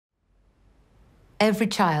Every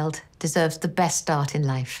child deserves the best start in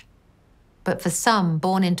life. But for some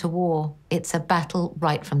born into war, it's a battle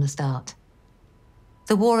right from the start.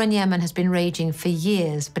 The war in Yemen has been raging for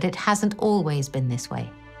years, but it hasn't always been this way.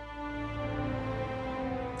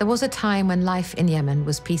 There was a time when life in Yemen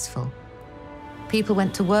was peaceful. People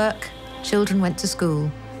went to work, children went to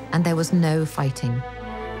school, and there was no fighting.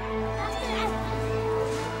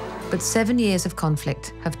 But 7 years of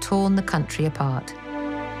conflict have torn the country apart.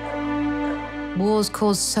 Wars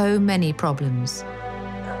cause so many problems.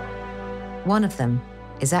 One of them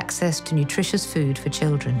is access to nutritious food for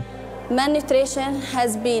children. Malnutrition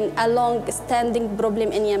has been a long-standing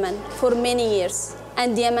problem in Yemen for many years,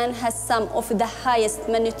 and Yemen has some of the highest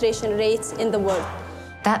malnutrition rates in the world.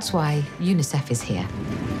 That's why Unicef is here,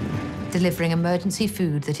 delivering emergency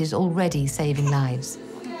food that is already saving lives.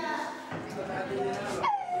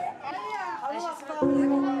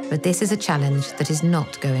 But this is a challenge that is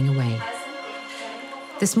not going away.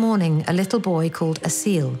 This morning, a little boy called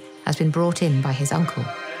Aseel has been brought in by his uncle.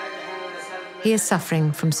 He is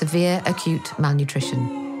suffering from severe acute malnutrition.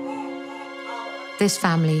 This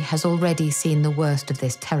family has already seen the worst of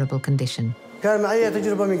this terrible condition. كان معي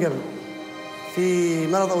تجربة من قبل في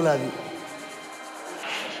مرض أولادي.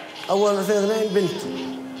 أول 2002 بنت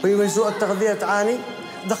وهي من سوء التغذية تعاني.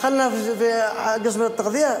 دخلنا في قسم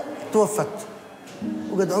التغذية توفت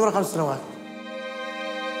وقد عمرها 5 سنوات.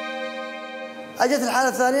 أجت الحالة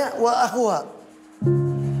الثانية وأخوها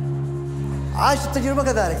عاش التجربة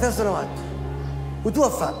كذلك 3 سنوات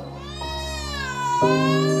وتوفى.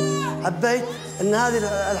 حبيت أن هذه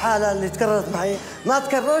الحالة اللي تكررت معي ما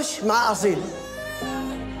تكررش مع أصيل.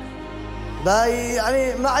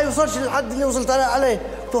 يعني ما يوصلش للحد اللي وصلت عليه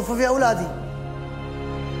توفى فيه أولادي.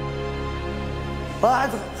 واحد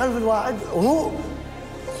خلف الواحد وهو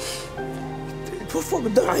توفى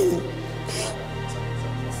قدام عيني.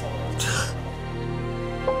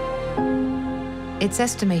 It's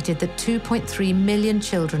estimated that 2.3 million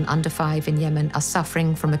children under 5 in Yemen are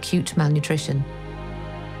suffering from acute malnutrition.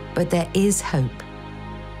 But there is hope.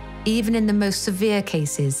 Even in the most severe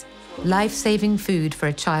cases, life-saving food for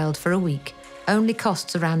a child for a week only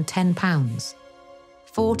costs around £10.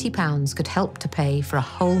 £40 could help to pay for a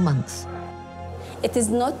whole month. It is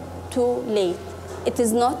not too late. It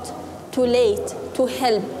is not too late to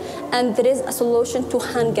help, and there is a solution to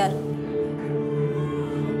hunger.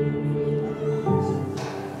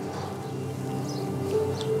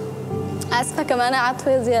 آسفة كمان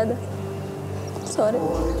عاطفية زيادة. Sorry.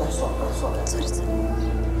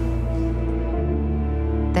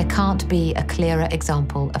 There can't be a clearer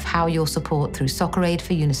example of how your support through Soccer Aid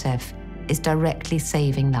for UNICEF is directly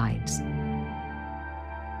saving lives.